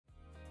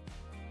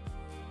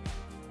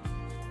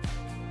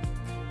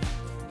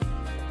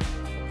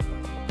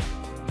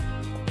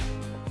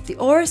The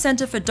Aura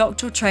Centre for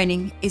Doctoral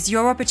Training is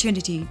your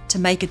opportunity to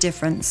make a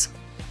difference.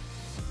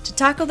 To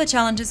tackle the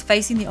challenges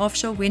facing the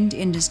offshore wind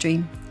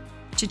industry,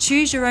 to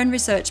choose your own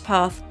research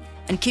path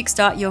and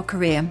kickstart your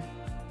career,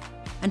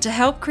 and to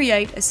help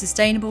create a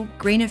sustainable,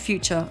 greener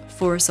future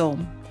for us all.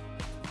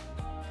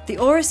 The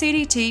Aura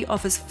CDT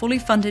offers fully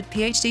funded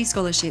PhD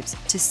scholarships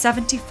to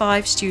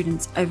 75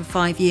 students over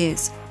 5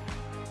 years.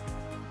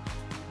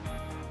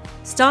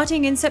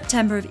 Starting in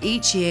September of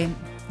each year,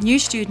 new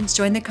students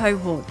join the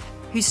cohort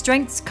whose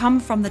strengths come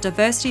from the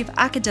diversity of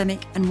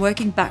academic and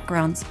working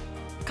backgrounds,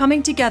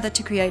 coming together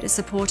to create a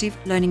supportive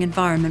learning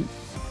environment.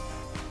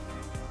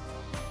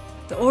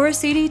 The Aura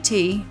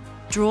CDT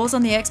draws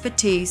on the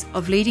expertise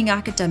of leading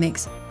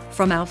academics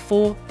from our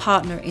 4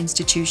 partner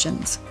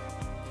institutions.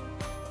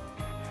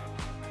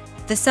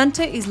 The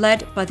centre is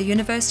led by the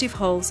University of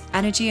Hull's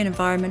Energy and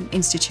Environment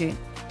Institute,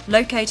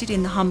 located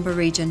in the Humber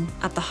region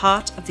at the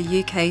heart of the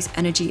UK's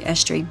energy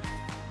estuary.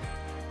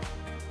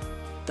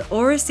 The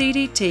Aura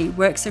CDT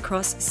works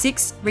across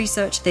 6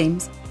 research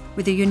themes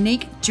with a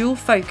unique dual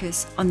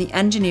focus on the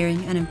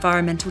engineering and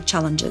environmental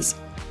challenges.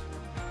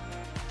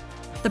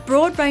 The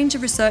broad range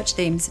of research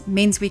themes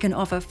means we can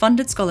offer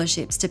funded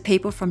scholarships to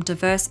people from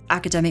diverse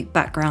academic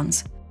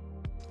backgrounds.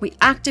 We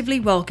actively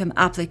welcome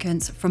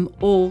applicants from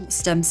all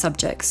STEM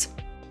subjects.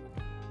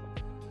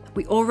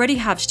 We already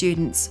have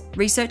students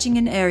researching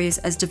in areas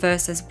as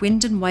diverse as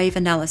wind and wave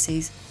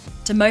analyses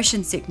to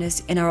motion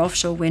sickness in our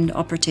offshore wind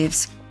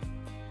operatives.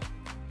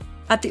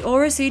 At the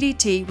Aura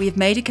CDT, we have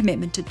made a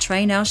commitment to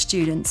train our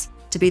students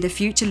to be the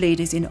future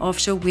leaders in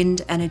offshore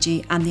wind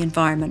energy and the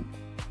environment.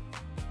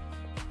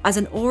 As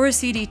an Aura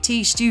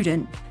CDT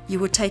student, you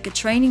will take a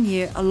training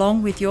year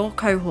along with your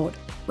cohort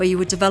where you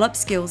will develop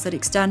skills that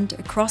extend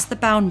across the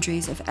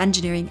boundaries of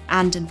engineering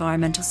and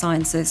environmental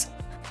sciences.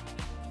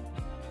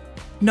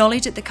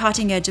 Knowledge at the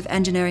cutting edge of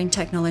engineering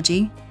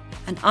technology,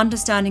 and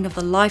understanding of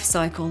the life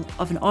cycle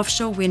of an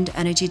offshore wind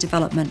energy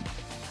development,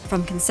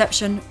 from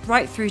conception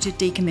right through to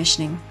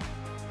decommissioning.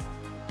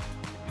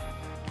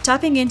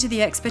 Tapping into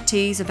the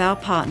expertise of our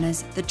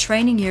partners, the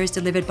training year is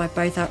delivered by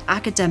both our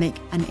academic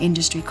and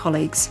industry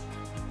colleagues.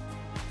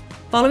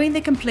 Following the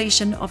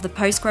completion of the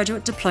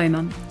postgraduate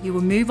diploma, you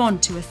will move on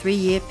to a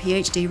 3-year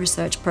PhD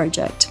research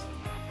project.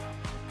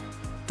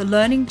 The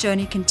learning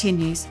journey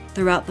continues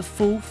throughout the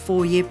full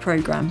 4-year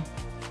programme.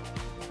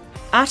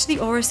 At the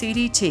Aura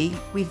CDT,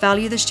 we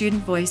value the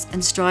student voice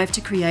and strive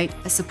to create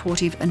a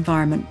supportive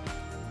environment.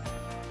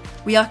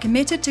 We are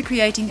committed to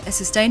creating a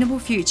sustainable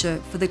future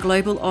for the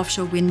global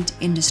offshore wind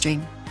industry.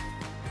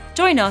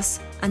 Join us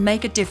and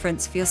make a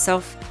difference for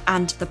yourself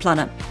and the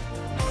planet.